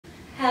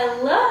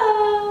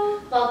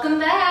Hello! Welcome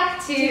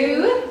back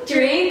to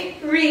Drink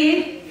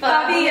Read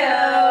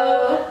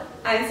Fabio.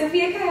 I'm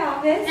Sophia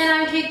Kaiafas. And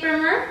I'm Kate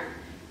Brimmer.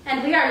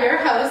 And we are your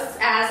hosts,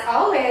 as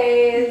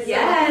always.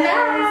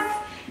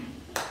 Yes.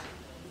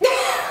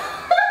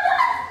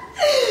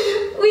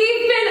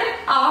 We've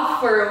been off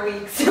for a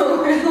week,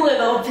 so we're a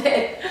little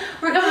bit.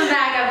 We're coming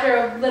back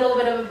after a little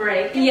bit of a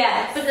break.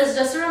 Yes. But this is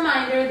just a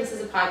reminder, this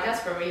is a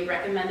podcast where we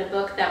recommend a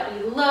book that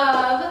we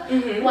love,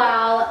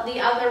 while the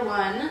other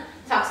one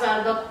talks about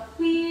a book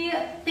we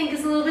think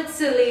is a little bit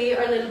silly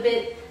or a little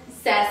bit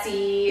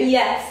sassy.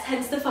 Yes,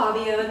 hence the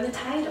Fabio and the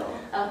title.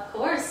 Of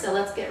course, so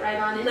let's get right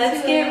on into it.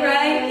 Let's get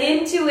right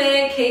into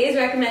it. Kate is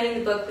recommending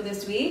the book for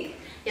this week.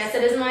 Yes,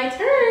 it is my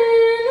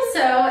turn.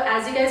 So,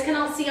 as you guys can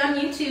all see on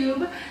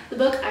YouTube, the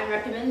book I'm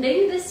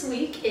recommending this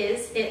week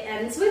is It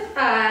Ends With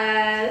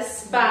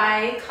Us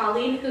by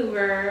Colleen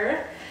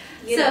Hoover.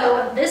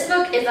 This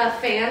book is a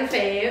fan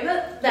fave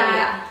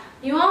that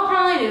you all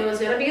probably knew was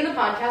going to be in the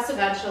podcast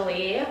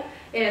eventually.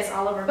 It's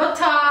all over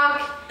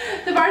booktok.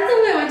 The Barnes &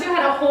 I went to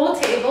had a whole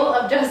table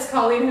of just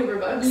Colleen Hoover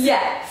books.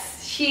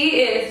 Yes,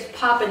 she is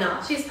popping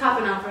off. She's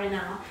popping off right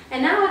now.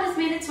 And now it has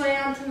made its way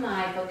onto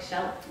my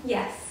bookshelf.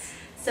 Yes.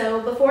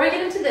 So before I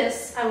get into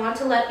this, I want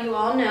to let you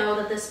all know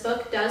that this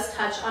book does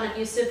touch on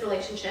abusive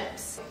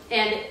relationships.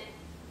 And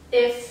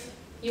if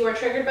you are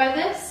triggered by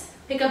this,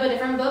 pick up a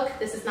different book.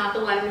 This is not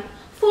the one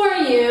for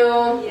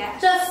you.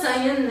 Yes. Just so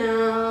you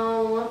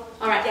know.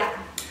 All right,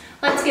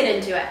 let's get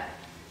into it.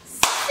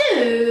 So,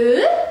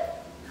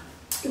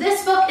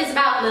 this book is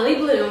about Lily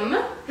Bloom.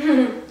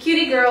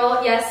 Cutie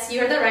girl, yes, you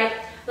heard that right.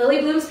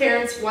 Lily Bloom's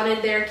parents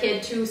wanted their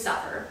kid to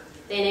suffer.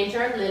 They named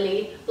her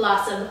Lily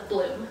Blossom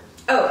Bloom.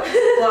 Oh,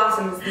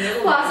 Blossom's middle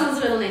name. Blossom's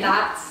middle name.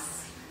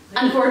 That's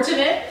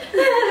unfortunate.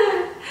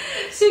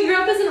 She grew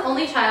up as an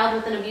only child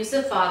with an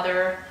abusive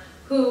father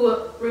who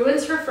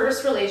ruins her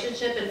first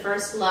relationship and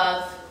first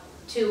love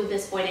to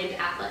this boy named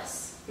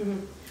Atlas.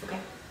 Okay.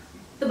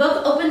 The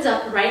book opens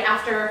up right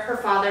after her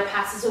father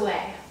passes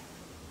away.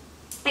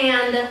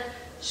 And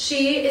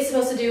she is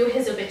supposed to do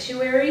his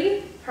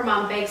obituary. Her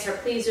mom begs her,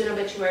 please do an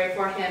obituary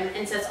for him,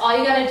 and says, all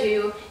you gotta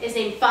do is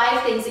name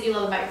 5 things that you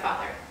love about your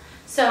father.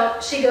 So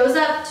she goes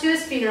up to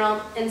his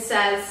funeral and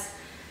says,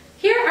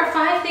 here are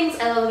 5 things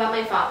I love about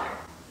my father.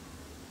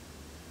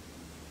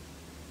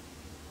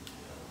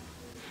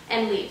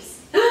 And leaves.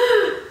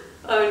 Oh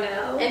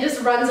no. And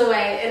just runs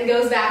away and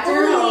goes back to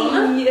her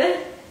home. Yeah.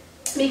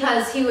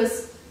 Because he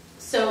was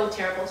so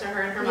terrible to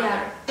her and her mother.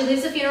 Yeah. She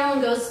leaves the funeral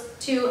and goes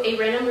to a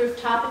random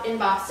rooftop in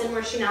Boston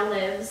where she now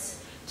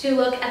lives to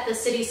look at the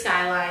city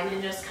skyline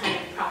and just kind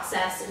of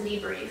process and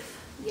debrief.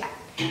 Yeah.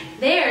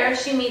 There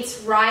she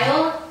meets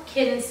Ryle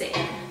Kinsey,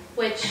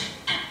 which,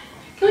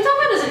 can we talk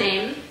about his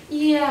name?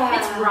 Yeah.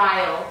 It's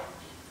Ryle.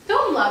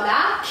 Don't you love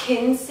that?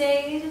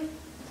 Kinsey.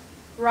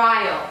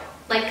 Ryle.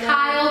 Like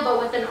Kyle, but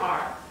with an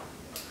R.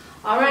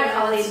 All right,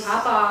 Colleen,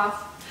 pop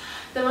off.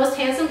 The most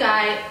handsome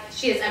guy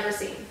she has ever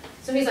seen.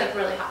 So he's like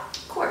really hot.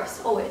 Of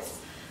course, always.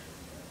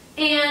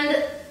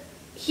 And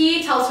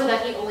he tells her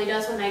that he only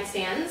does one-night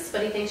stands,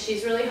 but he thinks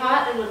she's really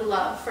hot and would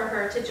love for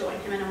her to join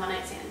him in a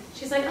one-night stand.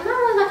 She's like, I'm not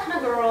really that kind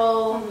of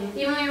girl,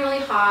 even though you're really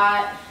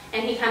hot.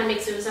 And he kind of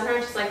makes moves on her,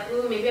 and she's like,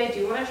 ooh, maybe I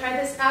do want to try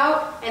this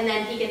out. And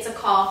then he gets a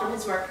call from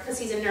his work because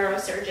he's a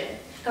neurosurgeon.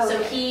 Okay.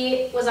 So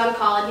he was on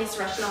call and he has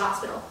to rush to the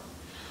hospital.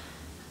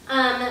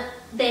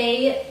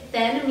 They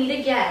then meet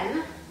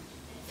again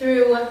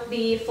through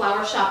the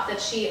flower shop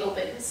that she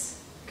opens,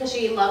 because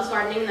she loves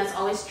gardening and that's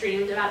always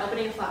dreamed about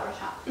opening a flower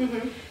shop.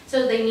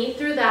 So they meet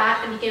through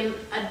that and begin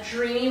a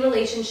dreamy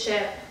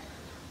relationship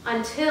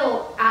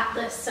until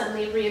Atlas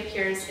suddenly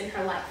reappears in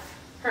her life,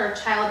 her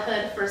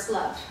childhood first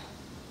love.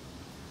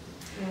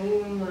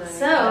 Oh my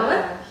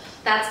gosh.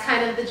 That's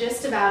kind of the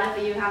gist about it,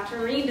 but you have to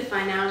read to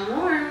find out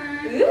more.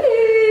 Ooh.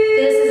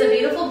 This is a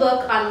beautiful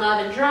book on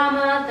love and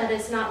drama that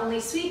is not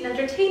only sweet and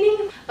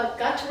entertaining, but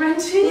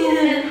gut-wrenching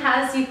and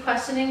has you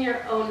questioning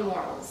your own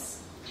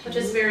morals, which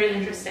is very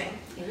interesting.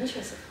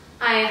 Interesting.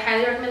 I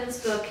highly recommend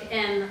this book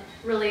and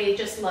really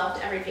just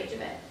loved every page of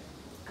it.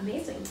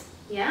 Amazing.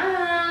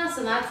 Yeah,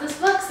 so that's this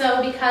book.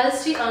 So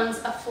because she owns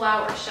a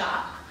flower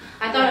shop,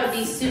 I thought it would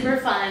be super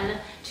fun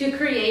to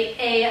create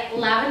a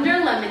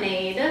lavender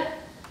lemonade,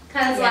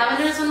 because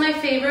lavender is one of my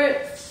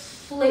favorite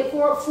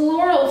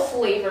floral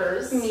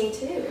flavors. Me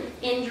too.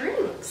 In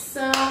drinks.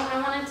 So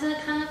I wanted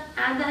to kind of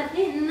add that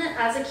in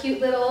as a cute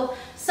little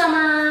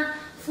summer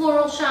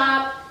floral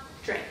shop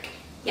drink.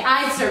 Yeah,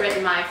 I'd serve it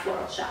in my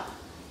floral shop.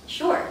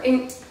 Sure.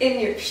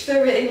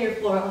 Serve it in your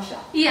floral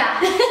shop.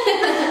 Yeah.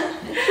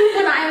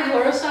 When I have a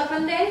floral shop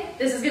one day,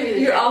 this is gonna be the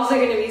You're drink. also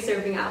gonna be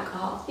serving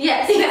alcohol.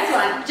 Yes, this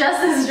one.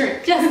 Just this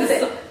drink. Just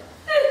this.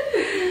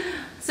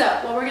 So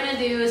what we're gonna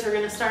do is we're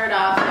gonna start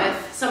off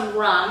with some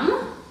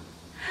rum.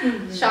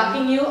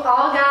 Shocking you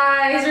all,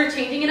 guys. We're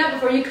changing it up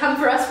before you come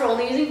for us for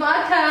only using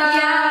vodka.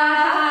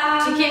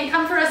 Yeah. You can't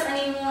come for us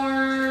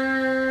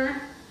anymore.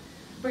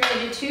 We're gonna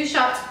do 2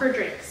 shots per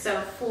drink,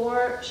 so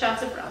 4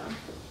 shots of rum.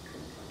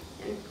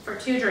 And for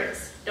 2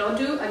 drinks. Don't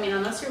do, I mean,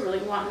 unless you're really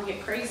wanting to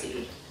get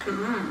crazy.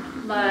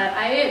 But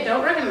I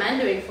don't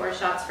recommend doing 4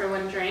 shots for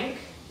 1 drink.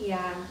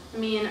 Yeah. I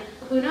mean,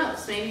 who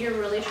knows? Maybe you're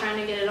really trying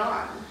to get it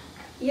on.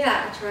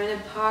 Yeah, trying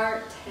to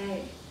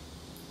partay.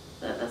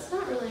 But that's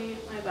not really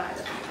my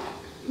vibe.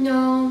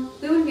 No,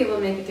 we wouldn't be able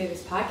to make it through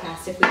this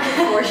podcast if we did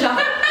 4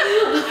 shots.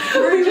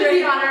 We're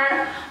drinking on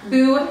our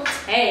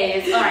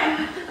booties. All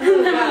right.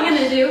 And then I'm going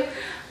to do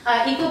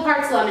equal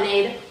parts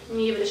lemonade. Let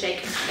me give it a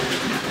shake.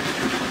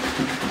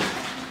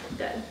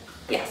 Good.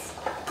 Yes.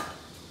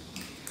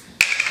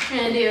 I'm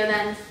going to do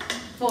then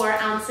 4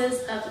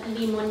 ounces of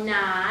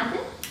limonade.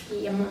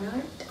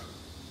 Lemonade.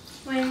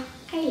 Wait.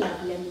 I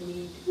love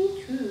lemonade.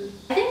 Me too.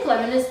 I think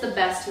lemon is the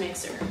best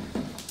mixer.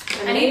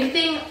 Lemonade?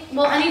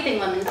 Anything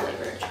lemon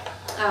flavored.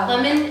 Oh.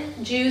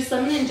 Lemon juice,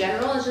 lemon in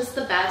general is just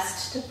the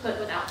best to put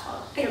with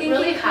alcohol. I It think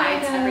really it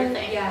hides kinda-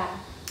 everything. Yeah.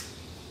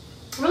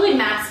 Really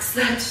masks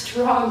that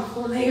strong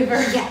flavor.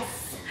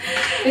 Yes.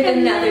 With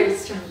another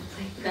strong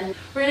flavor. Then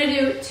we're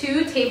gonna do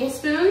 2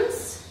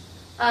 tablespoons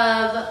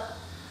of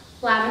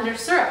lavender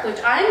syrup, which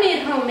I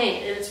made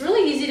homemade. And it's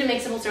really easy to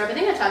make simple syrup. I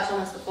think I touched on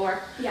this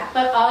before. Yeah.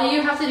 But all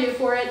you have to do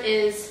for it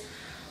is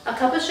a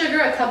cup of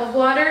sugar, a cup of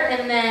water,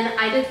 and then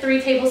I did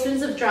 3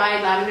 tablespoons of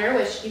dried lavender,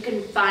 which you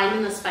can find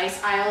in the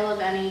spice aisle of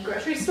any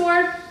grocery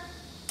store.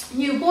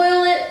 You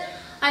boil it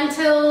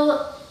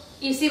until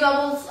you see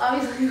bubbles.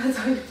 Obviously, that's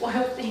how you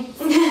boil things.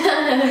 The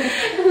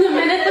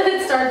minute that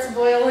it starts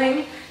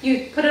boiling,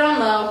 you put it on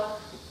low,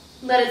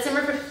 let it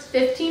simmer for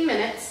 15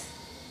 minutes,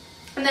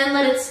 and then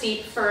let it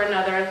steep for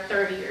another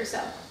 30 or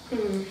so.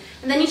 And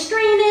then you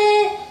strain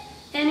it,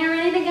 and you're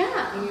ready to go.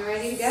 And you're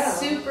ready to go.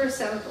 Super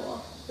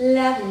simple.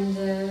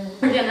 Lavender.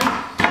 We're gonna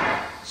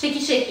shaky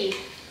shaky.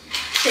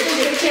 Shake,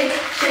 shake, shake,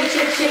 shake,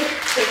 shake, shake,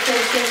 shake, shake,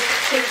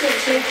 shake, shake,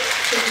 shake,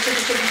 shake,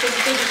 shake,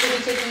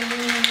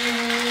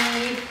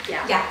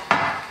 shake. Yeah.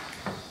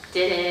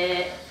 Did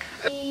it.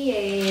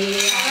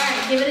 Yay.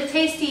 Alright, give it a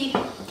tasty.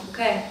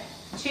 Okay.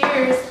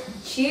 Cheers.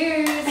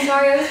 Cheers.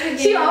 Sorry, I was forgetting.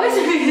 She always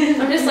forgets.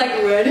 I'm just like,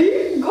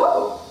 ready?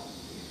 Go.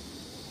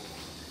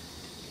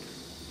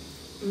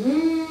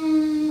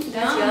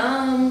 That's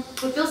yum.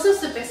 It feels so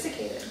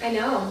sophisticated. I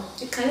know.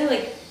 It's kind of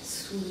like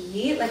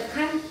sweet. Like,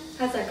 kind of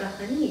has like a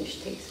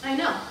honeyish taste. I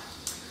know.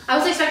 I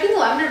was expecting the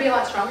lavender to be a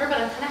lot stronger,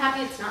 but I'm kind of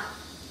happy it's not.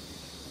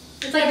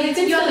 It's like You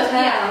can still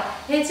tell. it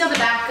hits you on the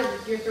back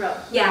of your throat.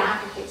 Yeah.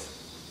 Aftertaste.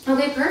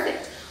 Okay,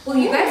 perfect. Well,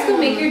 you guys go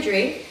make your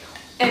drink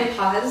and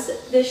pause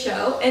the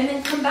show and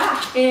then come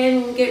back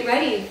and get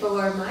ready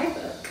for my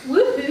book.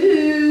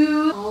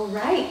 Woohoo! All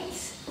right.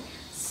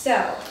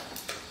 So,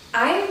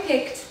 I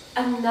picked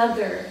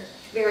another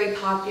very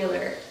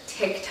popular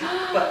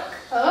TikTok book.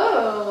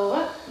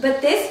 Oh.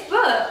 But this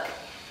book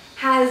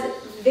has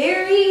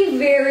very,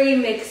 very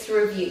mixed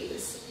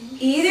reviews.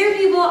 Either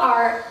people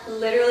are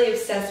literally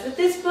obsessed with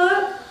this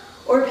book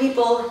or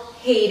people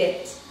hate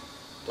it.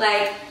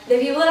 Like, the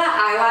people that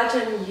I watch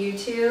on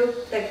YouTube,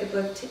 like the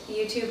book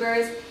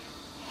YouTubers,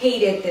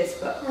 hated this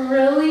book.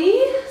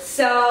 Really?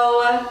 So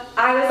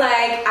I was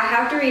like, I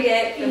have to read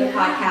it for the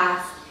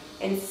podcast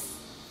and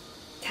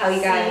tell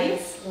you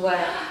guys what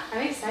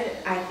I'm excited.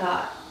 I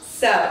thought.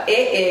 So it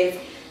is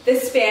The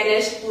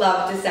Spanish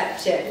Love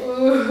Deception.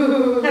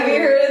 Ooh. Have you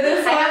heard of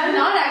this one? I have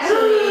not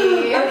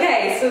actually.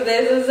 Okay, so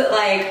this is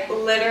like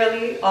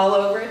literally all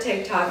over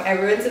TikTok.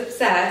 Everyone's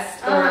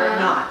obsessed or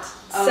not.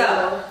 Oh,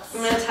 so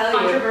I'm going to tell you.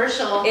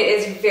 Controversial. It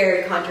is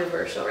very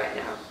controversial right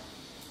now.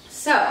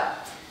 So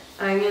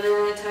I'm going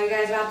to tell you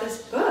guys about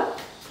this book.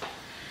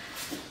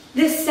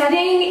 The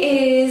setting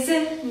is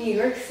New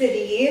York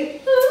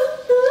City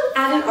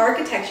at an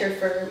architecture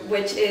firm,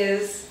 which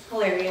is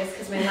hilarious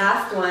because my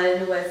last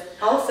one was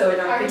also an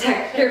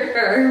architecture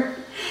firm.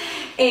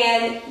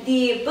 And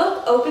the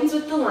book opens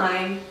with the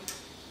line,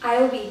 "I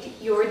will be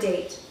your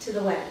date to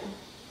the wedding."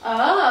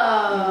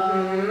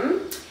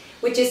 Oh.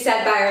 Which is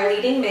said by our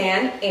leading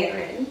man,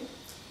 Aaron.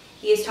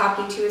 He is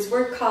talking to his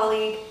work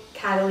colleague,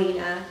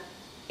 Catalina,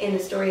 and the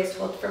story is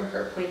told from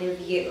her point of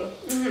view.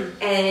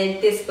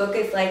 And this book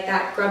is like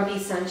that grumpy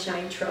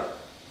sunshine trope.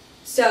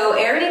 So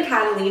Aaron and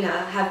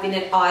Catalina have been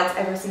at odds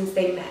ever since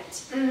they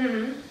met.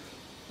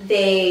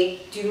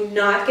 They do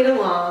not get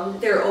along.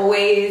 They're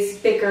always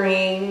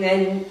bickering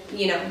and,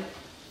 you know,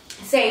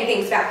 saying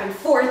things back and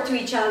forth to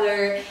each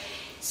other.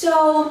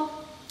 So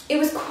it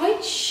was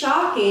quite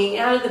shocking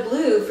out of the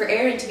blue for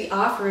Aaron to be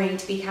offering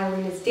to be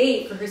Catalina's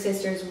date for her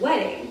sister's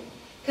wedding.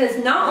 Because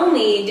not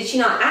only did she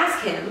not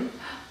ask him,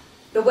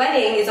 the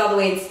wedding is all the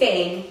way in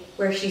Spain,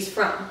 where she's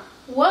from.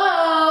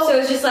 Whoa. So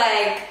it's just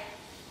like,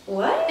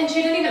 what? And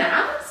she didn't even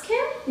ask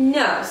him?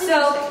 No.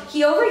 So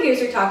he overhears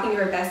her talking to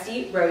her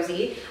bestie,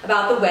 Rosie,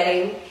 about the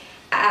wedding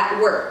at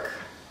work.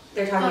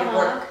 They're talking at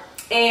work.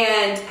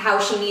 And how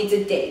she needs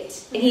a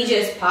date. And he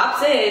just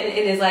pops in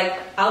and is like,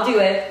 I'll do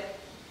it.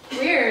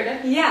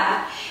 Weird.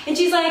 Yeah. And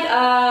she's like,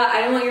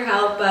 I don't want your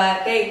help,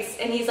 but thanks.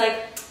 And he's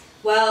like,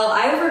 well,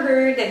 I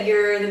overheard that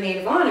you're the maid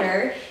of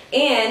honor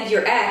and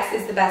your ex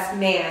is the best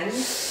man.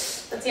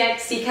 That's the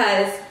ex.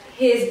 Because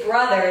his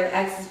brother, the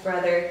ex's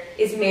brother,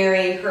 is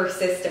marrying her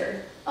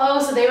sister. Oh,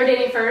 so they were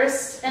dating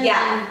first? And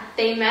then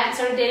they met and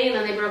started dating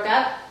and then they broke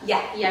up?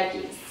 Yeah.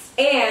 Yikes.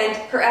 And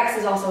her ex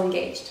is also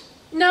engaged.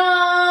 No.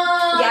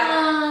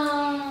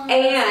 Yeah.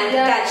 And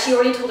that she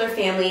already told her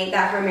family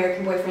that her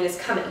American boyfriend is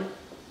coming.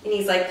 And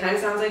he's like, kind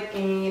of sounds like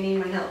you need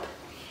my help.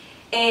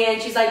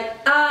 And she's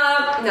like,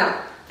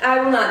 no, I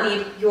will not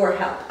need your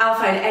help. I'll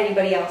find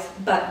anybody else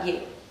but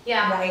you.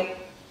 Yeah. Right?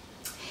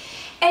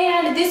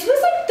 And this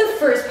was like the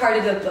first part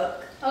of the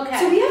book. Okay.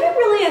 So we haven't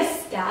really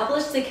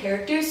established the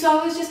characters, so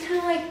I was just kind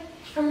of like,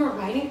 from a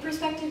writing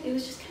perspective, it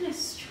was just kind of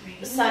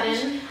strange.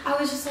 Sudden. I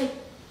was just like,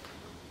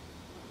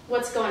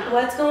 what's going on?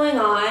 What's going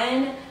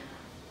on?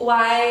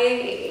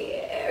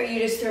 Why are you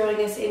just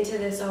throwing us into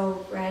this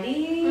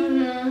already?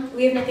 Mm-hmm.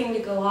 We have nothing to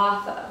go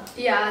off of.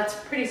 Yeah, it's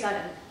pretty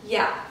sudden.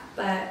 Yeah,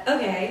 but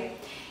okay.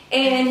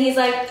 And he's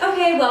like,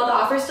 okay, well, the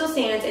offer still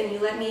stands, and you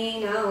let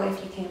me know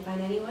if you can't find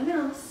anyone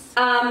else.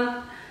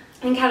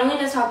 And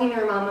Catalina's talking to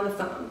her mom on the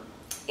phone,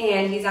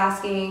 and is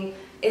asking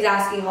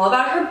all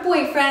about her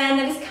boyfriend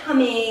that is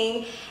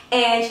coming,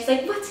 and she's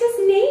like, what's his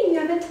name? You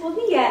haven't told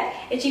me yet.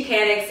 And she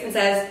panics and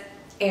says,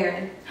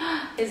 Aaron.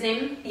 His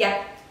name?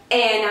 Yep.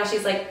 And now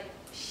she's like,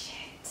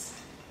 shit.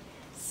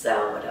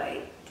 So what do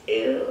I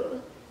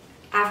do?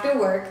 After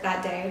work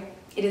that day,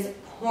 it is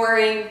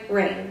pouring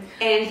rain,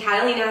 and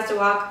Catalina has to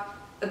walk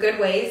a good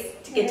ways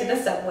to get to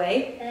the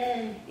subway,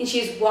 and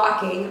she's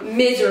walking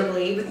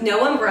miserably with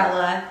no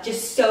umbrella,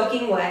 just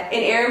soaking wet,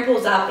 and Aaron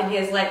pulls up in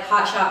his like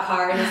hotshot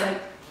car and is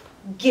like,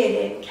 get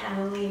in,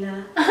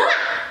 Catalina.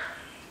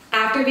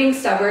 After being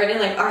stubborn and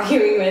like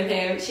arguing with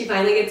him, she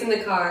finally gets in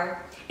the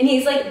car, and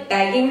he's like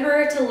begging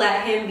her to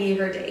let him be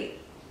her date.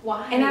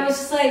 Why? And I was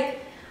just like,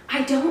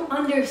 I don't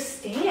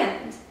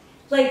understand.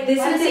 Like, this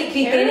is the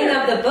beginning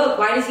of the book.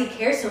 Why does he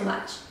care so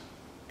much?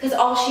 Because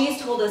all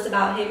she's told us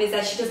about him is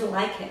that she doesn't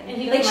like him.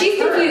 And he like,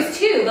 she's confused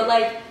too, but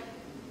like,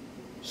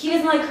 he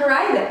doesn't like her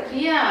either.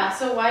 Yeah,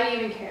 so why do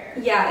you even care?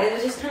 Yeah, it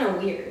was just kind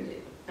of weird.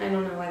 I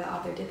don't know why the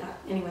author did that.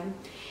 Anyway.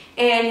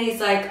 And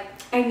he's like,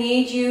 I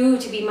need you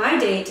to be my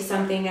date to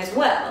something as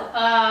well.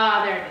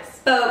 There it is.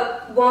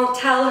 But won't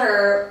tell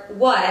her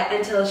what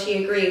until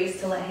she agrees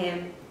to let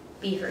him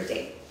be her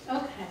date.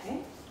 Okay.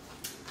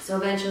 So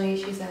eventually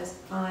she says,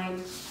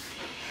 fine.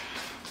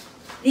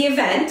 The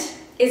event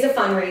is a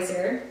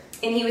fundraiser,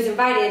 and he was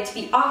invited to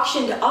be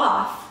auctioned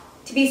off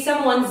to be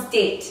someone's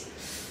date,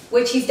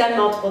 which he's done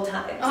multiple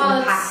times in the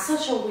past.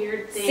 That's such a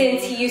weird thing.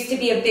 Since he used to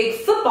be a big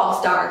football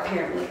star,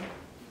 apparently.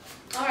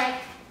 All right.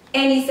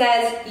 And he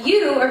says,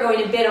 you are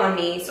going to bid on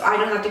me, so I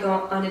don't have to go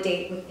on a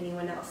date with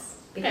anyone else,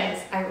 because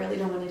I really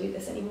don't want to do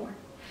this anymore.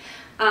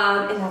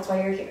 And that's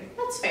why you're here.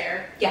 That's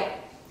fair. Yeah.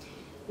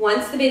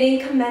 Once the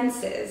bidding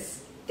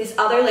commences, this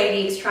other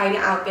lady is trying to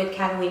outbid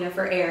Catalina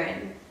for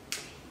Aaron.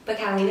 But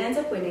Catalina ends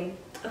up winning,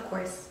 of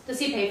course. Does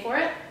he pay for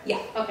it?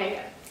 Yeah. Okay,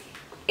 good.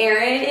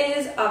 Aaron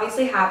is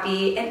obviously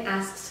happy and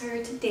asks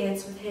her to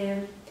dance with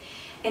him.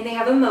 And they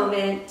have a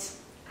moment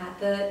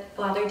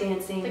while they're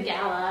dancing. The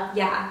gala.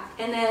 Yeah.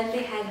 And then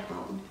they head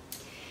home.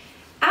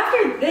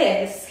 After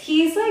this,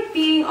 he's like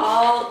being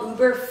all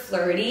uber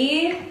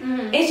flirty.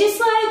 Mm-hmm. It's just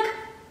like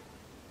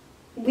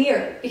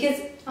weird, because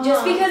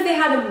just because they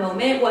had a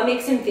moment, what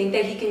makes him think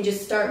that he can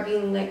just start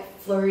being like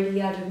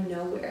flirty out of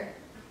nowhere?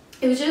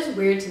 It was just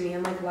weird to me.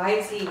 I'm like, why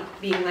is he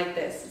being like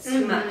this? It's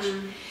too much.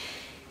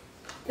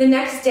 The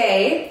next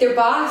day, their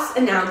boss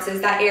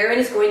announces that Aaron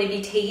is going to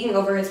be taking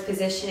over his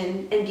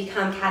position and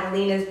become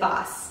Catalina's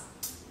boss.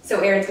 So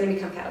Aaron's going to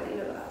become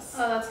Catalina's boss.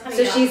 Oh, that's kind of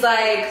So she's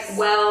like,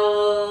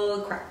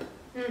 well, crap.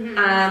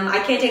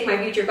 I can't take my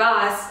future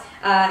boss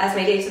as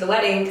my date to the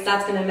wedding, because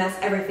that's going to mess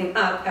everything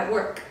up at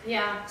work.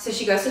 Yeah. So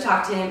she goes to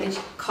talk to him, and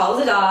she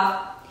calls it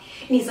off.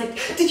 And he's like,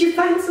 did you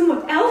find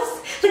someone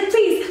else? Like,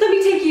 please, let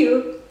me take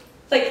you.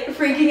 Like,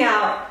 freaking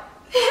out.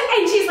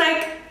 And she's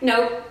like,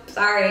 nope,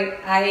 sorry,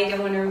 I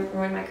don't want to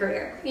ruin my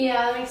career.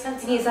 Yeah, that makes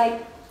sense. And he's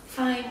like,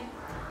 fine,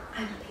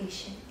 I'm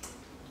patient.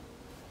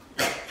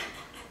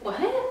 What?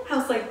 I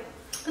was like,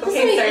 that doesn't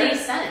make any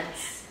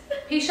sense.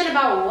 Patient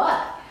about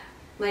what?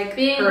 Like,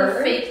 being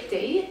her fake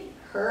date?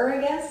 Her,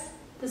 I guess.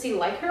 Does he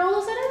like her all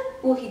of a sudden?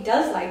 Well, he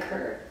does like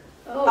her.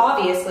 Oh.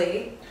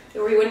 Obviously.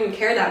 Or he wouldn't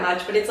care that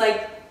much, but it's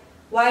like,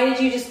 why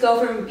did you just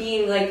go from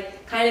being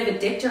like kind of a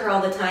dick to her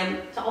all the time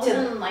to all of a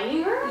sudden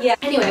liking her? Yeah.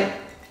 Anyway,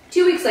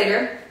 2 weeks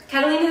later,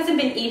 Catalina hasn't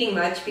been eating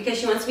much because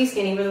she wants to be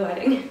skinny for the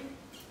wedding.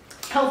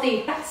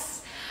 Healthy.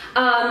 Yes.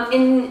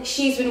 And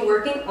she's been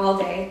working all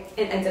day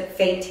and ends up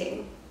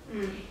fainting.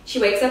 She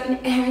wakes up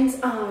in Aaron's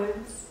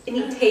arms, and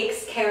he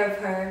takes care of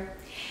her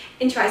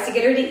and tries to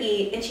get her to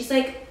eat, and she's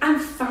like, I'm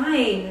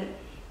fine.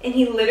 And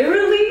he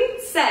literally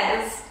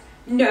says,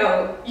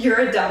 no,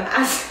 you're a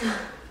dumbass.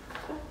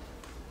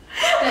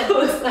 I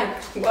was like,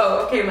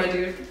 whoa, okay, my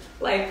dude.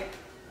 Like,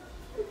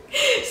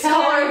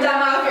 tell her a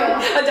dumbass.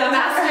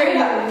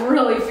 I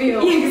really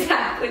feel.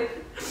 Exactly.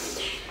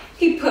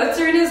 He puts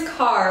her in his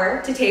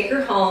car to take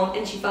her home,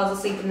 and she falls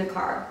asleep in the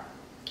car.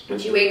 When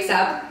she wakes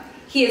up,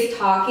 he is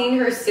talking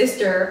to her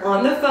sister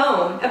on the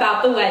phone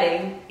about the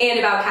wedding and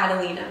about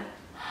Catalina.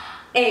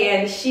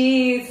 And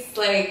she's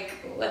like,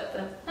 what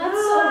the That's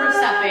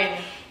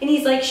overstepping. And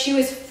he's like, she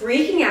was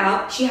freaking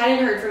out. She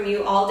hadn't heard from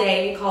you all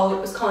day.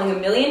 Was calling a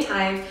million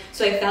times.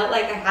 So I felt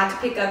like I had to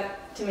pick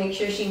up to make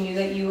sure she knew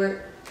that you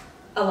were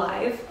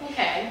alive.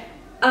 Okay.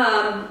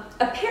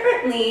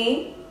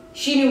 Apparently,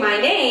 she knew my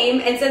name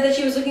and said that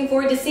she was looking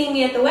forward to seeing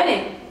me at the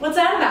wedding. What's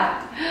that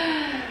about?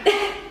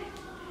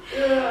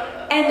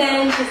 And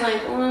then she's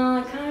like, well,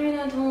 I kind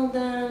of told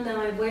them that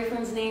my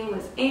boyfriend's name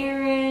was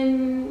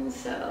Aaron,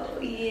 so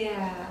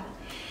yeah.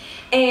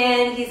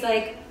 And he's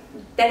like,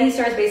 then he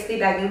starts basically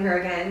begging her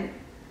again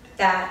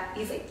that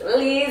he's like,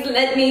 please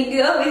let me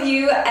go with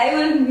you. I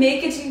will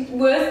make it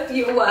worth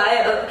your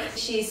while.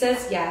 She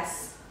says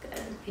yes. Good.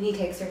 And he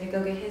takes her to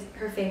go get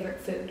her favorite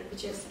food,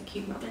 which is a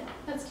cute moment.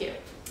 That's cute.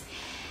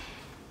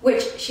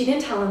 Which she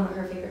didn't tell him what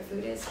her favorite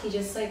food is. He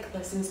just like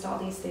listens to all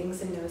these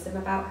things and knows them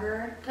about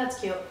her. That's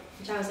cute.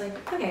 Which I was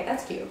like, okay,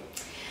 that's cute.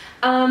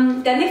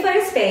 Then they fly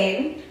to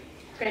Spain.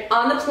 Great.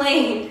 On the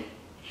plane,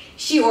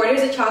 she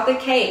orders a chocolate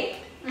cake.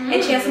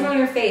 And she has some on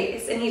her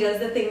face, and he does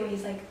the thing where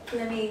he's like,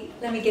 let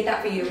me get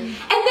that for you. And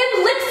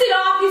then licks it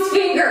off his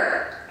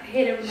finger. I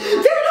hate it when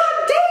They're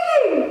not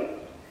dating!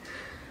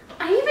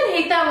 I even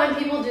hate that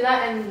when people do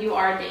that and you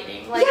are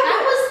dating. Like, Yeah,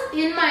 that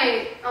was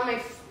on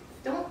my,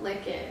 don't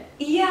lick it.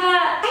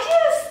 Yeah,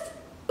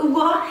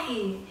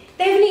 why?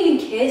 They haven't even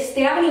kissed,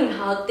 they haven't even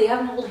hugged, they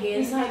haven't held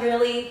hands, not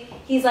really.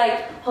 He's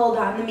like, hold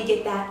on, let me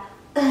get that.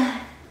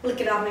 Lick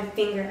it off my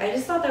finger. I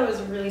just thought that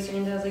was really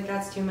strange. I was like,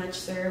 that's too much,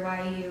 sir.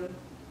 Why are you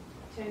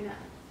doing that?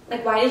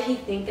 Like, why did he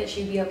think that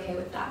she'd be okay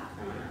with that?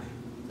 I don't know.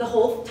 The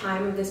whole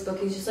time of this book,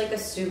 he's just like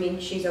assuming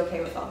she's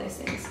okay with all these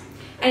things.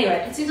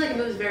 Anyway. It seems like it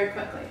moves very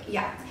quickly.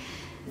 Yeah.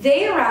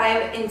 They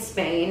arrive in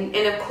Spain,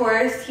 and of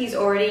course, he's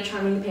already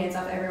charming the pants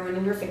off everyone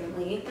in her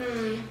family.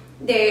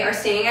 They are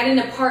staying at an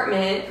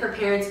apartment her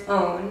parents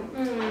own,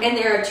 and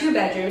there are 2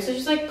 bedrooms, so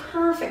she's like,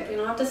 perfect, we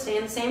don't have to stay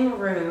in the same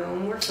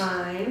room, we're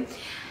fine.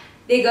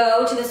 They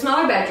go to the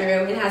smaller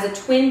bedroom, and has a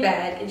twin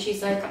bed, and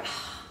she's like,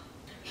 oh,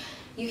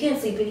 you can't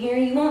sleep in here,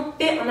 you won't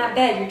fit on that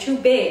bed, you're too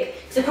big.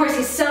 Because of course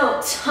he's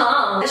so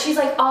tall. She's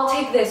like, I'll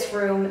take this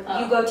room,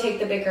 you go take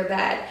the bigger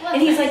bed.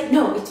 And he's like,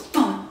 no, it's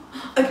fine,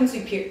 I can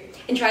sleep here.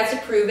 And tries to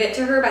prove it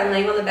to her by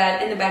laying on the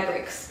bed, and the bed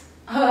breaks.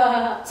 So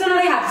now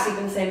they have to sleep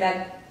in the same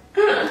bed.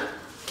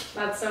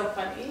 That's so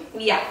funny.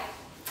 Yeah.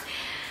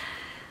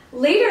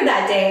 Later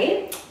that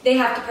day, they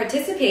have to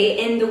participate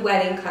in the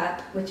Wedding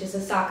Cup, which is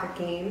a soccer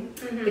game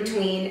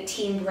between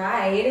Team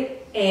Bride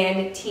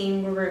and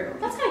Team Groom.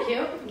 That's kind of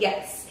cute.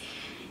 Yes.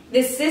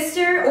 The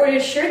sister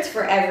orders shirts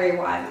for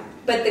everyone,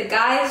 but the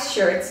guys'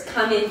 shirts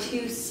come in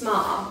too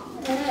small.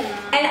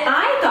 And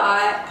I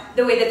thought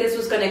the way that this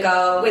was going to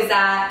go was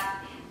that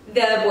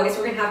the boys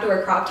were going to have to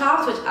wear crop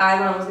tops, which I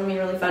thought was going to be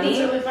really funny.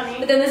 That's really funny.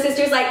 But then the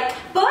sister's like,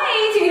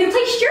 boys, you're going to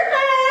play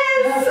shirtless!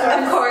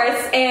 Yeah, of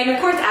course. And of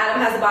course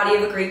Adam has the body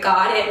of a Greek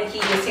god, and he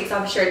just takes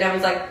off his shirt, and I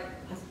was like,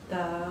 what the...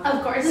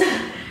 Of course.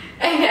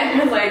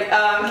 And I was like,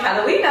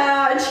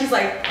 Catalina, and she's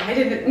like, I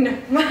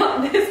didn't know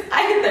about this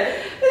either.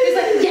 She's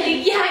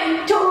like, yeah,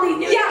 you totally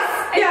knew.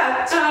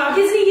 Yeah.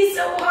 His knee is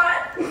so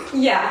hot.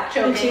 Yeah.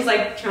 Joking. And she's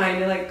like trying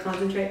to like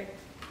concentrate.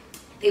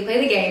 They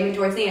play the game, and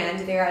towards the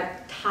end, they are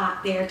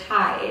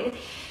tied.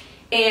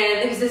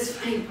 And there's this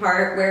funny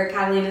part where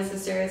Catalina's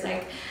sister is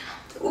like,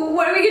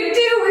 what are we gonna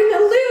do? We're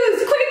gonna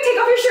lose. Quick, take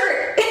off your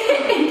shirt.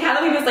 And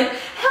Catalina's like,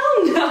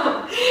 hell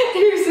no.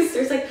 And her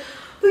sister's like,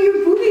 but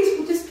your boobies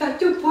will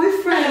distract your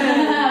boyfriend.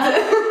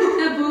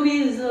 The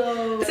boobies,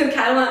 though. So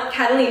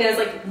Catalina is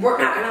like, we're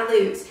not gonna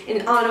lose.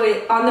 And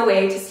on the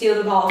way to steal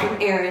the ball from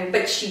Aaron,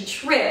 but she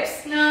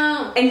trips.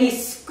 No. And he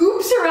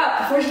scoops her up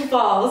before she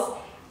falls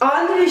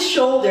onto his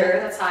shoulder.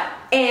 That's hot.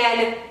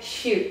 And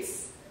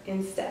shoots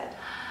instead.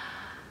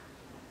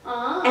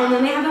 Aww. And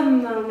then they have a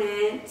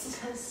moment.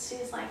 Because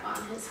she's like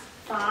on his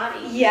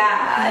body.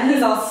 Yeah, and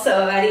he's all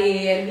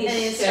sweaty and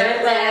he's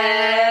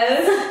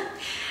shirtless.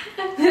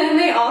 Then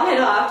they all head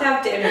off to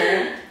have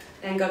dinner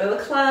and go to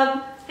the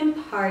club and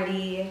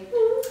party.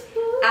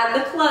 At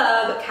the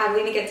club,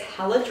 Catalina gets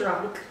hella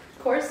drunk. Of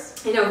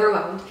course. And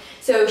overwhelmed.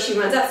 So she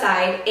runs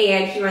outside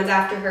and he runs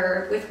after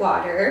her with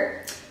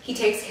water. He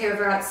takes care of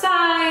her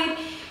outside.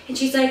 And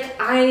she's like,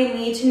 I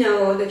need to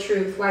know the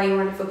truth, why you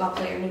aren't a football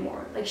player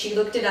anymore. Like, she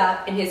looked it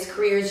up, and his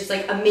career is just,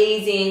 like,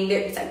 amazing.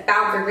 He's, like,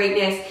 bound for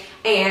greatness,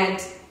 and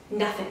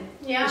nothing.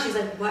 Yeah. And she's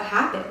like, what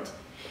happened?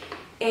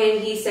 And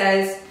he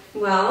says,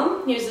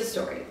 well, here's the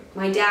story.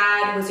 My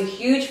dad was a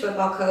huge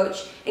football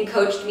coach and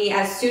coached me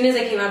as soon as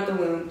I came out of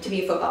the womb to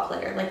be a football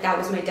player. Like, that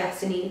was my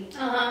destiny.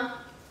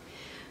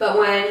 But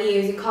when he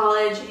was in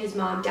college, his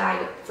mom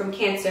died from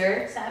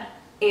cancer. Sad.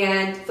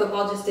 And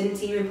football just didn't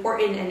seem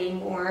important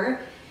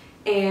anymore.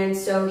 And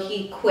so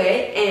he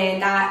quit,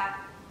 and that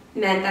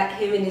meant that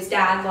him and his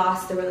dad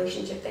lost the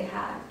relationship they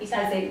had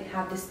because they didn't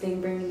have this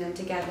thing bringing them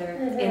together.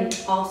 And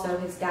also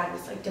his dad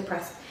was like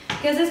depressed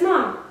because his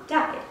mom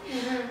died.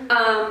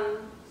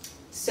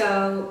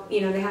 So, you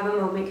know, they have a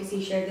moment because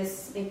he shared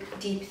this like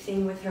deep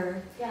thing with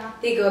her. Yeah.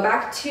 They go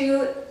back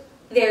to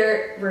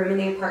their room in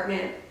the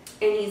apartment,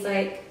 and he's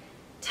like,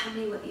 tell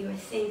me what you were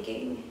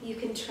thinking. You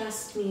can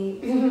trust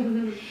me.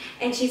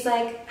 And she's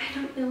like, I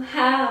don't know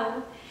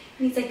how.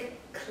 And he's like,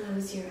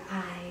 close your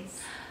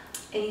eyes.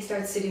 And he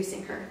starts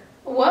seducing her.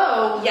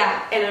 Whoa.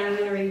 Yeah, and I'm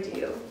gonna read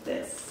you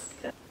this.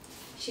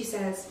 She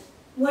says,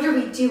 what are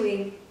we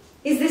doing?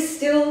 Is this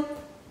still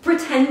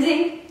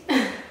pretending?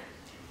 And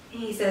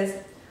he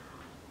says,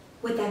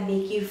 would that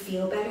make you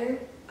feel better?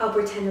 I'll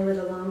pretend a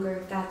little longer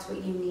if that's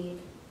what you need.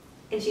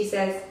 And she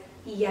says,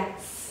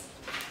 yes.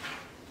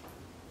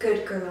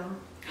 Good girl.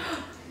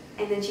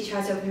 And then she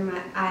tries to open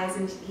her eyes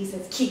and he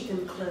says, keep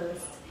them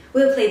closed.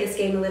 We'll play this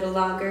game a little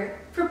longer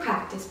for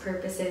practice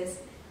purposes.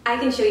 I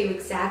can show you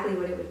exactly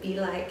what it would be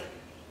like.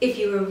 If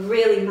you were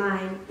really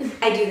mine,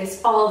 I do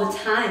this all the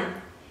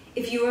time.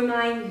 If you were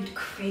mine, you'd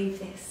crave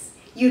this.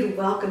 You'd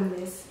welcome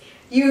this.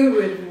 You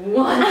would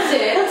want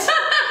it.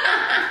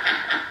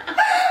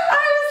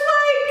 I was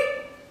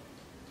like,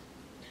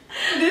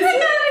 this is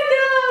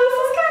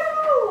kind of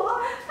a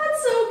lot. That's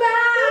so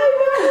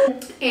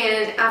bad.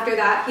 And after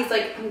that, he's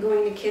like, I'm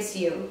going to kiss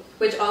you.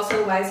 Which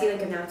also, why is he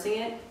like announcing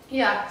it?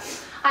 Yeah.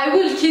 I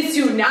will kiss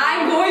you now.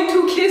 I'm going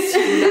to kiss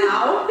you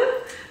now.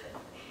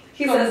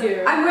 He says,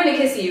 here. I'm going to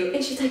kiss you.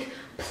 And she's like,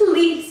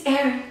 please,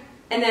 Aaron.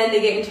 And then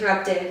they get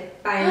interrupted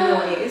by a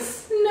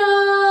noise.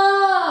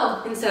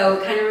 No! And so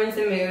it kind of ruins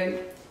the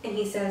mood. And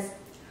he says,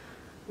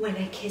 when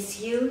I kiss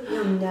you,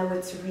 you'll know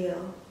it's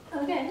real.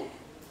 Okay.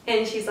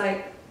 And she's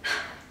like,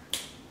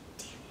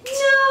 damn it.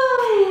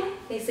 No!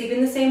 They sleep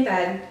in the same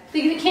bed.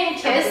 They can't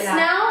kiss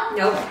now?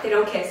 Nope, they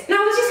don't kiss. No,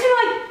 it's just kind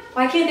of like,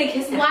 why can't they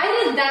kiss now?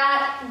 Why did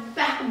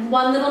that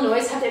one little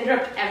noise have to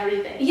interrupt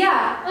everything?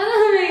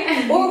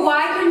 Yeah. Or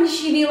why couldn't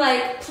she be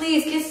like,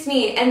 please kiss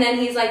me? And then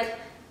he's like,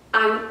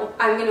 I'm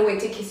gonna wait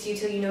to kiss you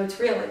till you know it's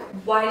real. Like,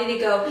 why did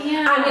it go,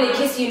 yeah. I'm gonna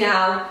kiss you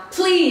now,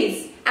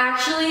 please?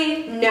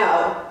 Actually,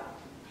 no.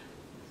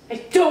 I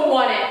don't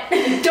want it.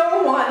 I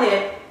don't want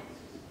it.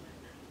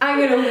 I'm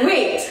gonna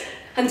wait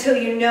until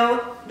you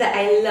know that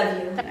I love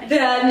you.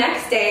 The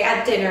next day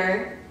at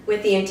dinner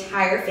with the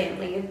entire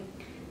family,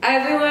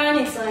 everyone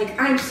is like,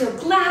 I'm so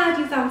glad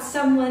you found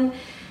someone,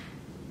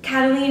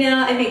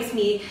 Catalina. It makes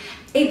me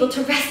able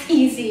to rest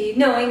easy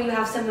knowing you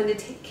have someone to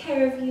take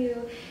care of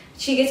you.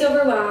 She gets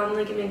overwhelmed,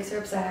 like it makes her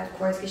upset, of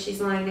course, because she's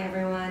lying to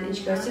everyone, and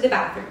she goes to the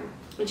bathroom.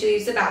 When she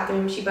leaves the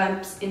bathroom, she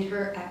bumps into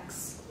her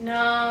ex.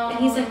 No. And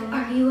he's like,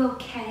 are you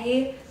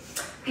okay?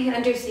 I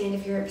understand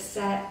if you're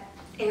upset.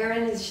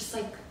 Aaron is just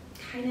like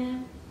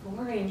kind of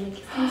boring, like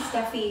he's kind of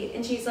stuffy.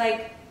 And she's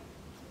like,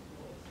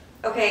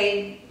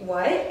 okay,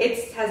 what?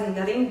 It has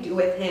nothing to do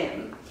with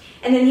him.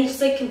 And then he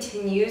just like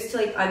continues to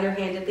like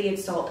underhandedly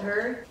insult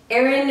her.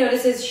 Aaron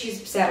notices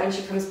she's upset when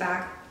she comes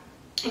back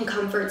and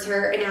comforts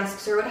her and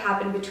asks her what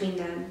happened between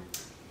them.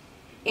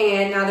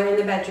 And now they're in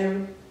the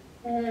bedroom.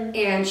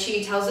 And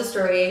she tells the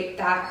story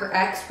that her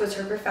ex was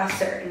her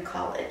professor in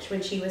college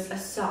when she was a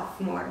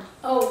sophomore.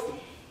 Oh.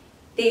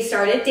 They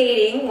started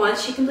dating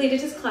once she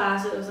completed his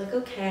class. It was like,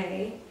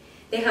 okay.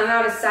 They hung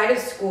out outside of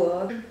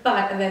school,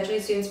 but eventually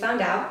students found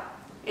out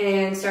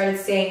and started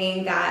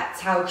saying that's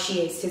how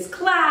she aced his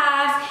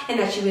class and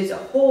that she was a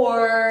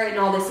whore and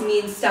all this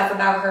mean stuff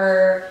about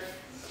her.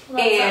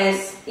 And,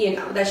 you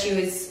know, that she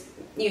was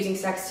using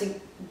sex to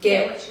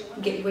get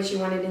what she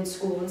wanted in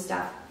school and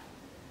stuff.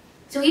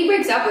 So he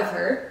breaks up with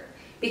her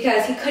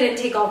because he couldn't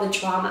take all the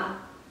drama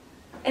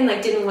and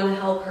like didn't want to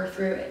help her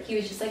through it. He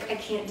was just like, I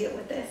can't deal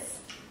with this,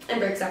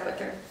 and breaks up with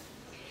her.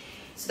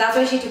 So that's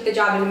why she took the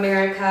job in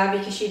America,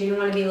 because she didn't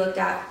want to be looked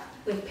at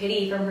with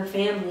pity from her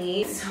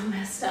family. So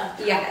messed up.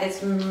 Yeah,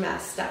 it's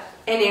messed up.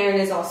 And Aaron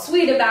is all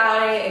sweet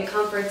about it and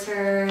comforts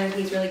her, and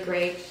he's really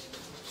great.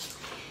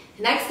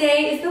 The next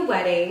day is the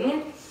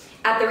wedding.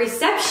 At the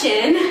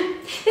reception,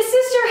 the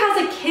sister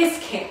has a kiss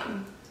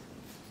cam.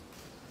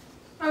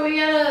 Are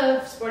we at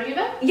a sporting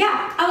event?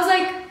 Yeah, I was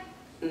like,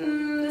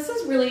 this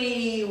is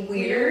really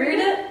weird.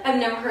 I've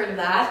never heard of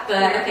that,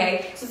 but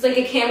okay. So it's like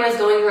a camera's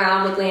going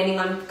around, like landing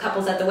on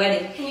couples at the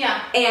wedding.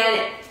 Yeah.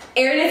 And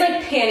Aaron is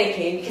like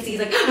panicking because he's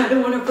like, I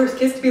don't want our first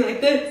kiss to be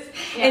like this.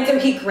 Yeah. And so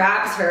he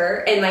grabs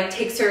her and like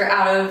takes her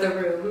out of the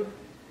room.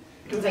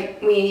 He's like,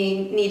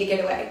 we need to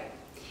get away.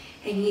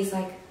 And he's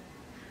like,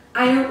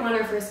 I don't want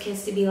our first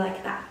kiss to be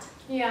like that.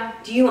 Yeah.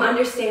 Do you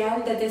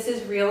understand that this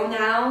is real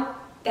now?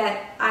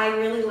 That I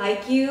really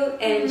like you?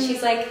 And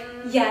she's like,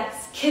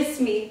 yes,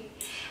 kiss me.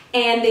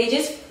 And they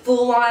just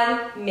full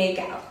on make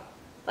out.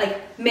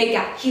 Like, make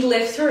out. He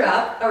lifts her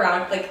up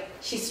around, like,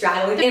 she's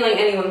straddling, and like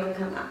anyone can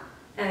come out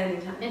at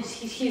any time. And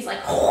he's like,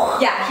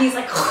 yeah, he's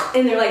like,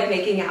 and they're like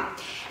making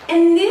out.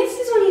 And this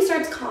is when he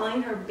starts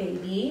calling her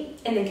baby,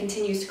 and then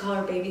continues to call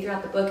her baby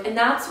throughout the book. And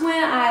that's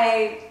when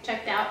I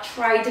checked out,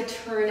 tried to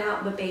turn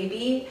out the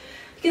baby,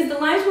 because the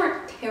lines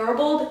weren't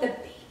terrible, but the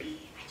baby,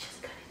 I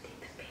just couldn't take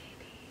the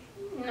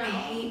baby. No. I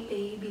hate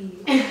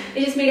baby.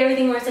 It just made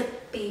everything worse.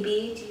 Like,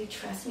 baby, do you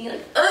trust me?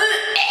 Like,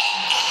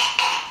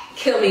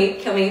 kill me,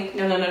 kill me.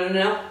 No, no, no, no,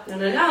 no, no,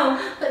 no, no.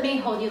 Let me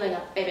hold you like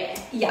a baby.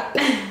 Yeah.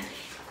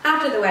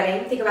 After the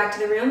wedding, they go back to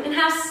the room and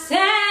have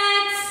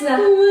sex.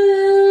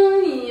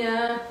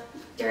 Yeah.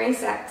 During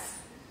sex,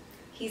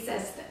 he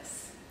says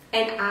this,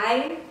 and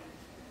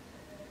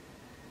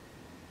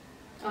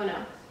oh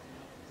no.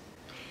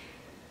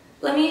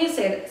 let me just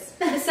say this.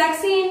 The sex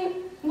scene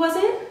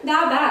wasn't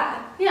that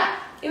bad. Yeah.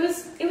 It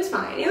was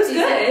fine. It was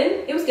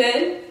good. It was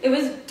good. It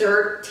was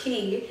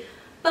dirty.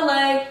 But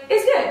like,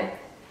 it's good.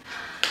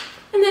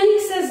 And then he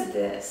says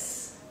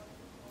this.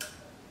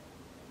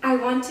 I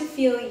want to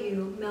feel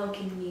you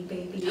milking me,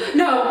 baby.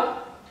 No.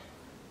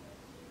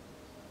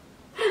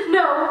 No.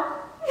 No.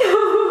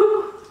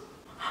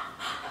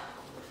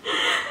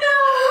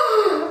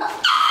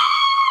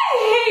 I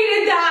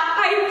hated that.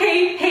 I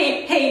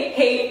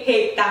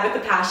hate that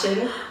with a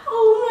passion.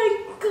 Oh my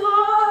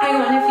god. I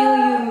want to feel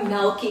you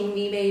milking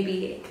me,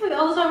 baby. Like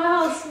all the time in the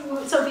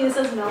house, Sophia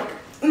says milk.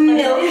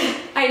 Milk.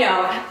 I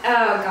know.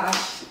 Oh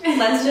gosh.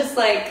 Let's just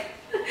like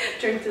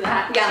drink to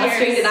that. Yeah, Cheers. let's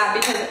drink to that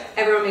because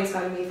everyone makes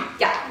fun of me.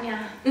 Yeah.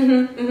 Yeah.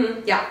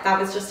 Yeah, that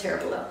was just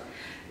terrible though.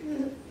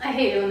 I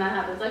hate it when that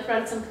happens. I've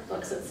read some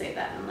books that say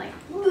that and I'm like,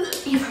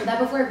 you've heard that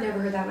before? I've never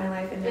heard that in my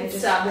life and I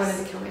just wanted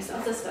to kill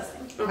myself. It's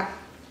disgusting. Okay.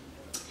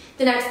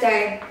 The next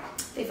day,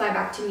 they fly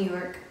back to New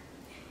York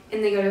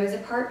and they go to his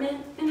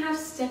apartment and have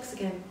sex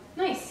again.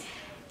 Nice.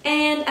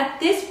 And at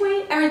this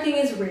point, everything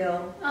is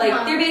real.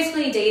 Like, they're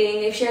basically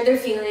dating, they've shared their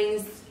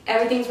feelings,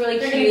 everything's really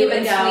cute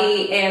and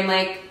sweet, and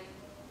like,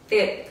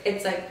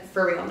 it's like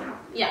for real now.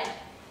 Yeah.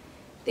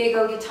 They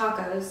go get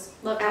tacos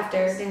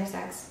after they have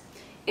sex.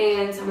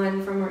 And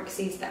someone from work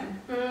sees them.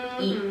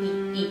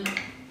 Eat.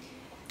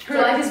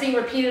 Her life is being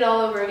repeated all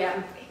over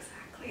again.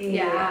 Exactly.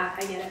 Yeah, I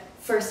get it.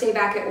 First day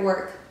back at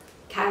work,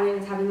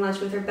 Catalina's having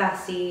lunch with her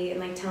bestie and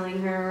like telling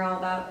her all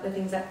about the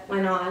things that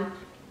went on.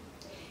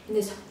 And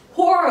this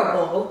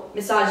horrible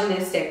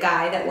misogynistic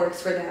guy that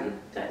works with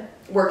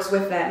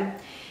them,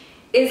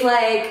 is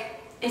like,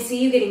 I see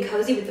you getting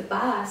cozy with the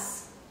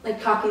boss, like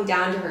talking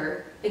down to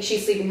her, like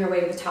she's sleeping her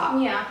way to the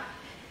top. Yeah.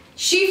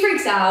 She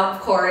freaks out,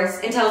 of course,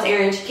 and tells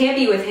Aaron she can't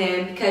be with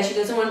him because she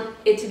doesn't want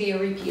it to be a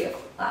repeat of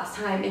last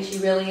time, and she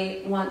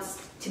really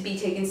wants to be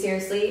taken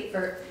seriously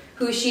for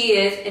who she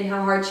is and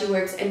how hard she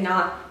works, and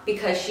not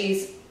because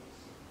she's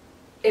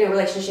in a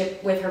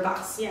relationship with her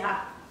boss.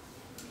 Yeah.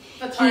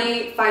 That's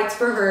He fights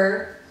for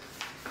her,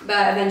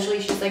 but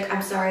eventually she's like,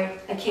 I'm sorry,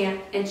 I can't,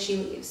 and she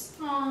leaves.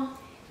 Aww.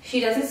 She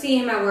doesn't see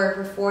him at work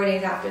for 4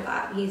 days after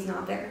that. He's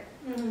not there.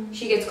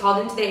 She gets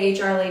called into the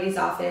HR lady's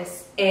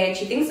office, and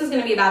she thinks it's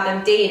going to be about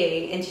them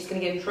dating, and she's going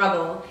to get in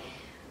trouble.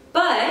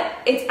 But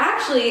it's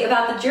actually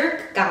about the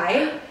jerk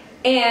guy,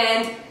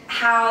 and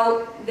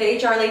how the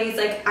HR lady's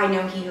like, I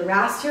know he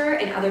harassed her,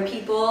 and other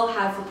people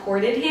have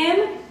reported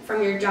him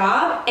from your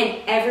job, and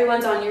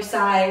everyone's on your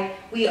side.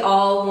 We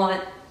all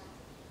want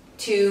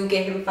to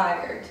get him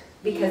fired,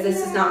 because this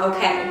is not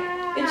okay.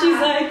 And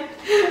she's like,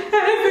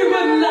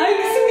 everyone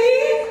likes me.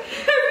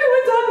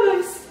 Everyone's on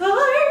my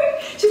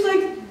side. She's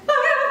like, I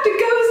have to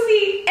go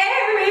see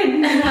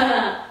Aaron.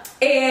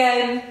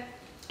 And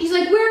he's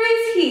like, where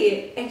is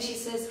he? And she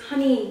says,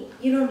 honey,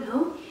 you don't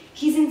know?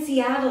 He's in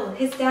Seattle.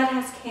 His dad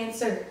has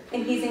cancer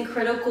and he's in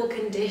critical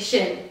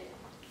condition.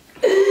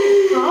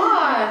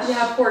 Gosh.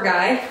 Yeah, poor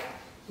guy.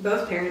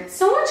 Both parents.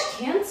 So much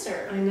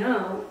cancer. I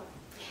know.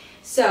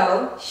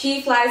 So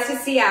she flies to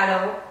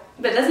Seattle,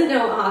 but doesn't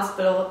know what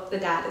hospital the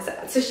dad is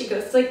at. So she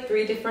goes to like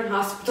 3 different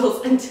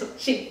hospitals until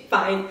she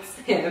finds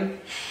him.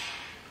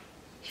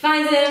 She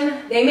finds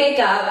him, they make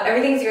up,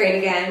 everything's great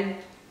again.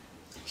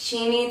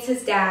 She meets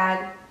his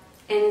dad,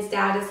 and his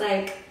dad is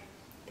like,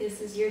 this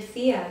is your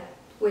Thea,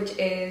 which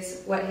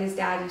is what his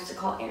dad used to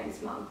call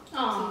Aaron's mom.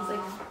 Aww. So he's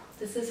like,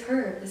 this is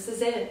her, this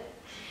is it.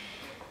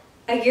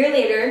 A year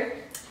later,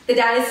 the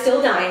dad is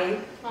still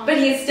dying, but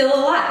he's still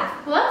alive.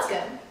 Well, that's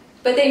good.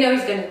 But they know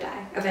he's gonna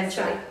die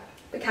eventually.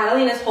 But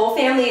Catalina's whole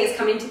family is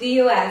coming to the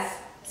US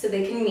so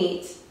they can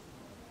meet.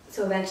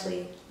 So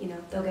eventually, you know,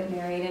 they'll get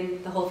married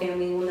and the whole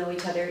family will know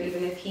each other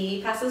even if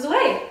he passes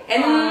away.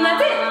 And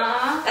that's it.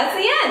 That's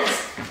the end.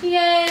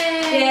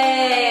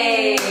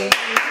 Yay! Yay!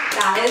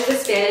 That is the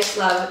Spanish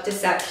love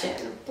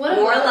deception.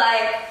 More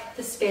like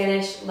the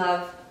Spanish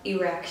love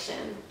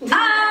erection. Oh!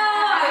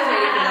 I was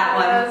waiting for that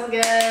one. That was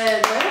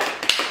good.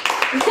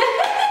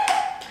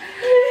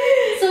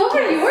 So what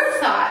were your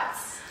thoughts?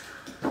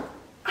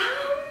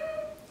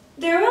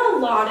 There were a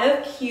lot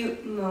of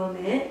cute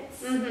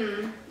moments.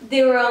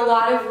 There were a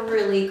lot of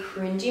really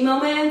cringy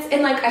moments.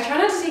 And like, I try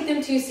not to take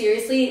them too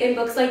seriously in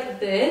books like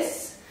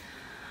this.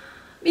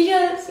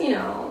 Because, you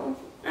know,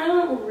 I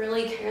don't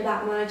really care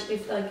that much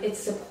if like it's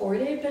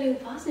supported, but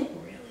it wasn't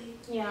really.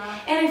 Yeah.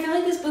 And I feel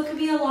like this book could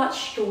be a lot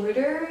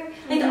shorter.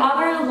 Like the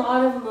author had a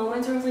lot of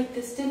moments where I was like,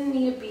 this didn't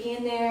need to be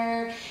in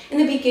there. And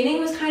the beginning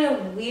was kind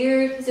of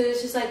weird because it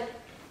was just like,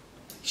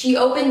 she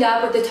opened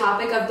up with the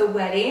topic of the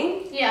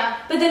wedding. Yeah.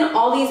 But then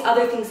all these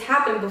other things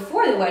happened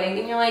before the wedding,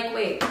 and you're like,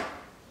 wait,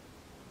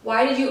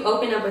 why did you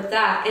open up with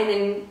that? And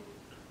then,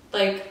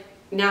 like,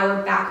 now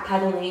we're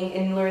backpedaling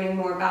and learning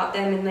more about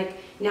them, and like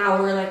now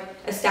we're like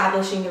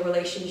establishing the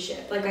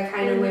relationship. Like, I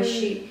kind of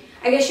wish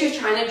I guess she was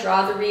trying to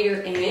draw the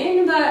reader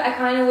in, but I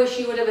kind of wish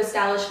she would have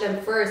established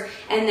them first,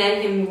 and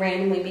then him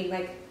randomly be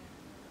like,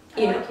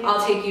 you know,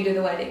 I'll take you to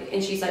the wedding.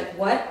 And she's like,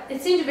 what?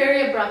 It seemed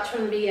very abrupt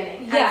from the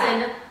beginning.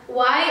 Yeah. As in,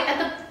 why,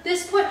 at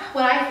this point,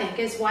 what I think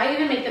is, why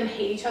even make them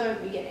hate each other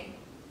at the beginning?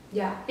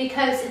 Yeah.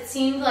 Because it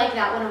seemed like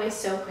that went away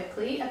so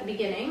quickly at the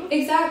beginning.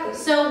 Exactly.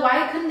 So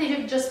why couldn't they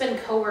have just been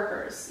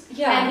co-workers?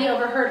 Yeah. And he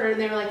overheard her,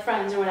 and they were like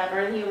friends or whatever,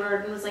 and he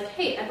overheard and was like,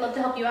 hey, I'd love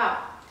to help you out.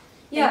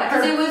 Yeah,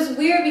 because it was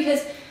weird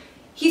because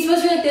he's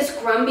supposed to be like this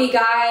grumpy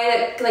guy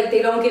that like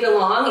they don't get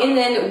along, and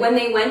then when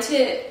they went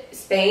to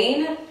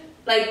Spain,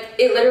 like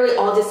it literally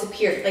all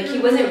disappeared. Like he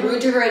wasn't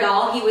rude to her at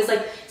all. He was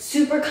like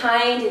super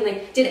kind and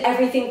like did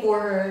everything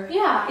for her.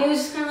 Yeah. It was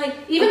just kind of like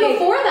even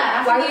before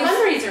that, after the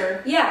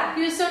fundraiser. Yeah.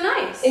 He was so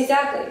nice.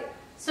 Exactly.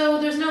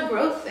 So there's no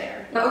growth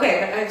there.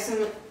 Okay, but I have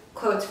some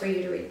quotes for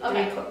you to read.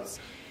 Okay. 3 quotes.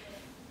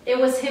 It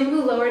was him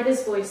who lowered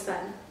his voice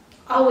then,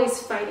 always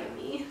fighting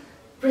me,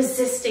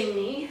 resisting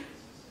me.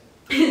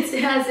 It's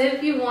as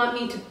if you want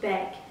me to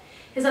beg.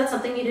 Is that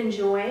something you'd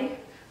enjoy?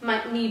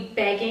 Might need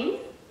begging?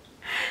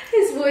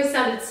 His voice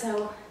sounded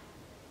so ...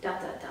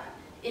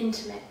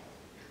 intimate,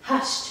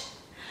 hushed.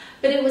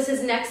 But it was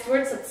his next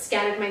words that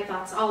scattered my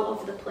thoughts all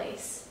over the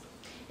place.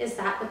 Is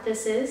that what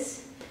this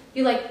is?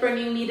 You like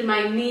bringing me to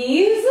my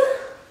knees?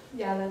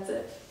 Yeah, that's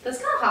it. That's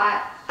kind of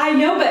hot. I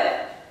know,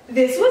 but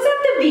this was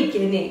at the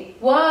beginning.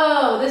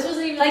 Whoa, this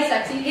wasn't even Like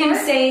sexy. him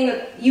part?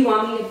 saying, "You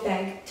want me to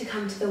beg to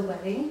come to the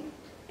wedding?"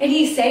 And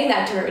he's saying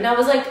that to her, and I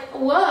was like,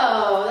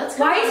 whoa, that's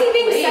why is he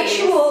being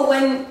sexual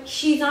when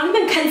she's not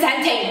even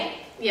consenting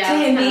Yeah, to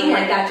him being weird.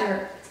 like that to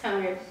her? It's kind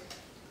of weird.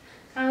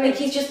 Like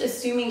he's just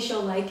assuming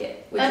she'll like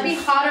it. That'd be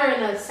hotter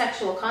in a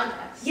sexual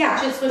context.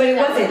 Yeah, Just but it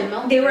that wasn't.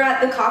 milk. They were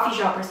at the coffee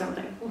shop or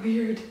something.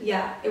 Weird.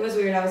 Yeah, it was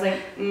weird. I was like,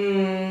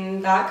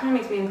 that kind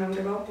of makes me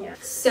uncomfortable. Yeah.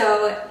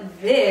 So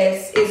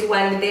this is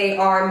when they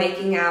are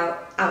making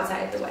out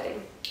outside of the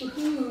wedding.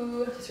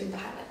 Ooh. Just read the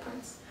highlight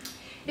parts.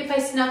 If I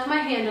snuck my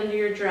hand under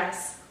your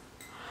dress,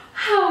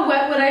 how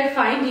wet would I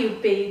find you,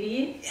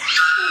 baby?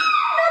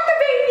 Not the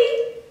baby.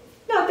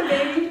 Not the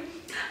baby.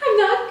 I'm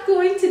not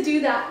going to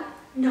do that.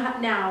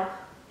 Not now.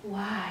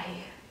 Why?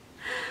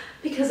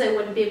 Because I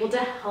wouldn't be able to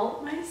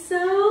help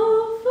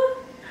myself.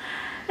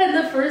 And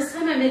the first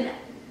time I'm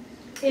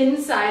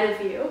inside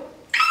of you,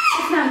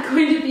 it's not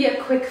going to be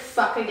a quick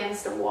fuck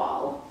against a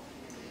wall.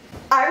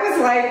 I was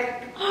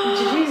like,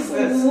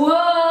 Jesus.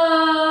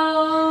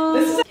 Whoa.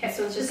 This is Okay,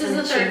 so this is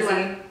the third cheesy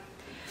one.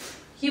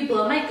 You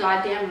blow my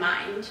goddamn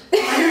mind.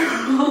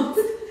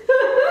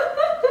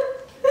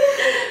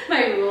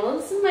 My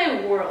rules,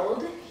 my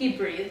world, he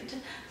breathed.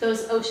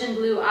 Those ocean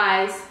blue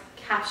eyes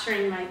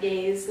capturing my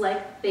gaze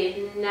like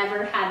they've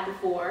never had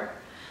before.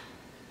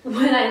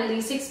 When I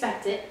least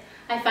expect it,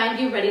 I find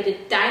you ready to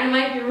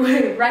dynamite your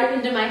way right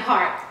into my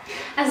heart.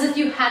 As if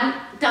you hadn't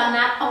done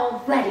that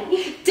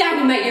already.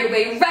 Dynamite your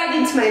way right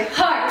into my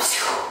heart.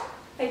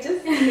 I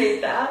just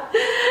hate that.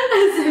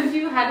 As if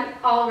you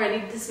hadn't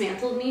already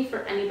dismantled me for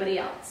anybody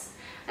else.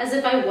 As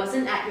if I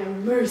wasn't at your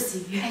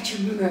mercy. At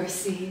your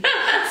mercy.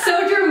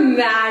 So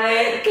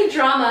dramatic. Good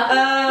drama.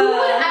 Who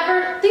would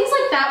ever, things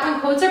like that when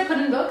quotes are put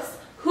in books,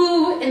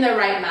 who in their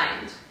right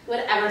mind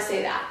would ever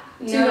say that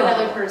to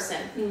another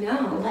person?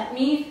 No. Let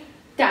me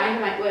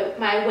dynamite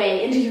my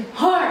way into your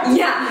heart.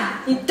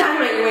 Yeah, you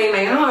dynamite your way in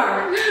my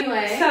heart.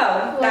 Anyway.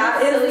 So,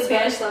 that is the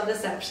Spanish book. Love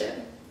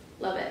Deception.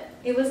 Love it.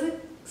 It was a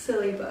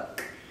silly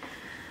book.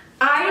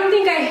 I don't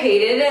think I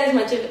hated it as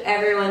much as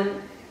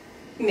everyone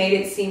made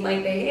it seem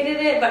like they hated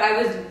it, but I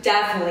was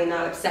definitely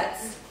not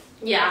obsessed.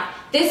 Yeah.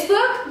 This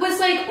book was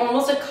like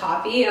almost a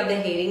copy of The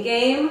Hating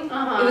Game.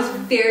 It was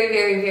very,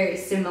 very, very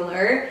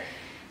similar.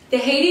 The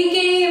Hating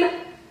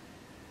Game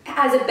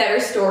has a better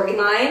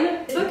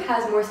storyline. This book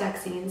has more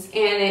sex scenes and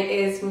it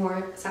is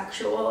more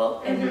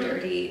sexual and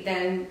dirty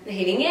than The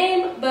Hating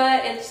Game,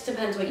 but it just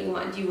depends what you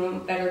want. Do you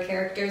want better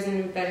characters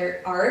and a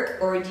better arc,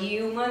 or do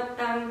you want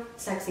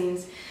sex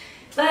scenes?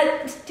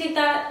 But take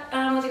that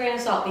with a grain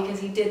of salt, because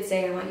he did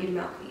say, I want you to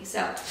milk me.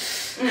 So,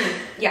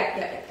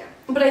 yeah.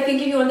 But I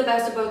think if you want the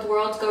best of both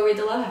worlds, go read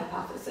The Love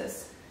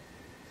Hypothesis.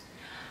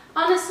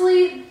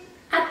 Honestly,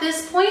 at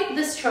this point,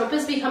 this trope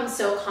has become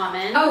so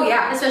common. Oh,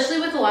 yeah. Especially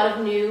with a lot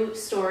of new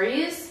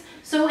stories.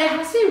 So it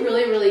has to be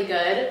really, really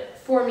good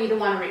for me to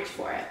want to reach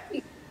for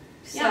it.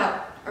 So,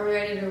 are we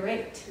ready to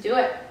rate? Do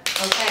it.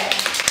 Okay.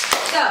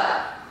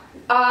 So,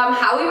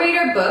 how we rate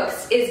our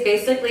books is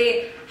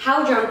basically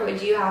how drunk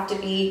would you have to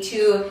be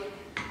to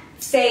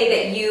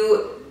say that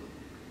you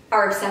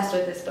are obsessed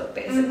with this book,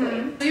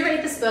 basically. We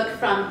rate this book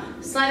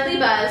from slightly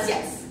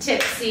buzzed,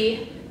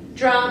 tipsy,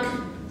 drunk,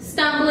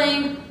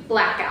 stumbling,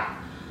 blackout.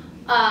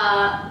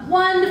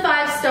 1 to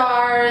 5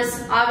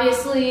 stars,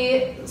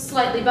 obviously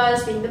slightly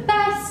buzzed being the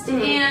best,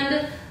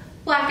 and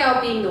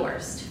blackout being the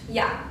worst.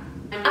 Yeah.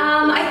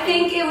 I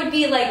think it would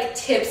be like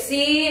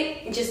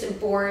tipsy, just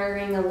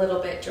bordering a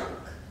little bit drunk.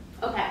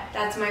 Okay.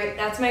 That's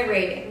my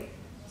rating.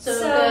 So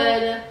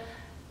good.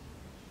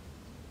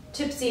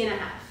 Tipsy and a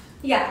half.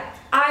 Yeah.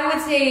 I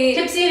would say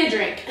tipsy and a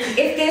drink.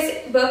 If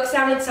this book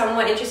sounded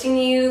somewhat interesting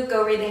to you,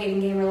 go read The Hating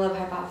Game or Love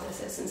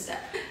Hypothesis instead.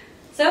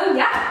 So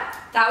yeah,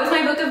 that was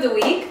my book of the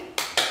week.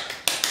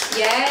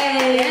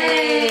 Yay!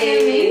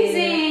 Yay!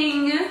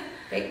 Amazing.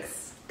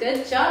 Thanks.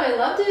 Good job. I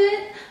loved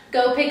it.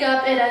 Go pick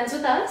up It Ends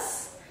With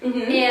Us.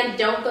 And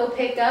don't go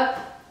pick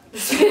up The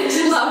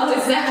Spanish Love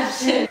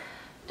Deception.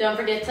 Don't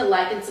forget to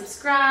like and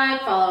subscribe.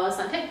 Follow us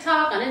on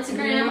TikTok, on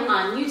Instagram,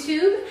 on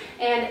YouTube.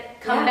 And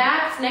come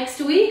back next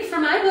week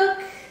for my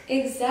book.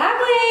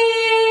 Exactly.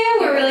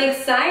 We're really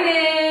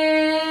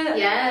excited.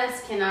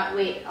 Yes, cannot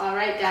wait. All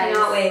right, guys.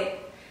 Cannot wait.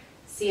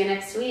 See you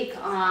next week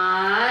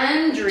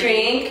on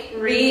Drink,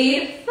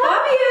 Read,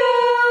 Fabio.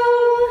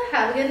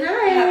 Have a good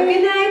night. Have a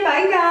good night.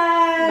 Bye,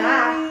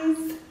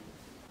 guys.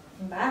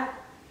 Bye. Bye.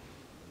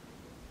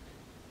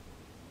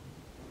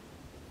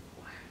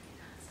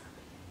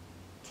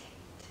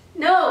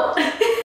 No.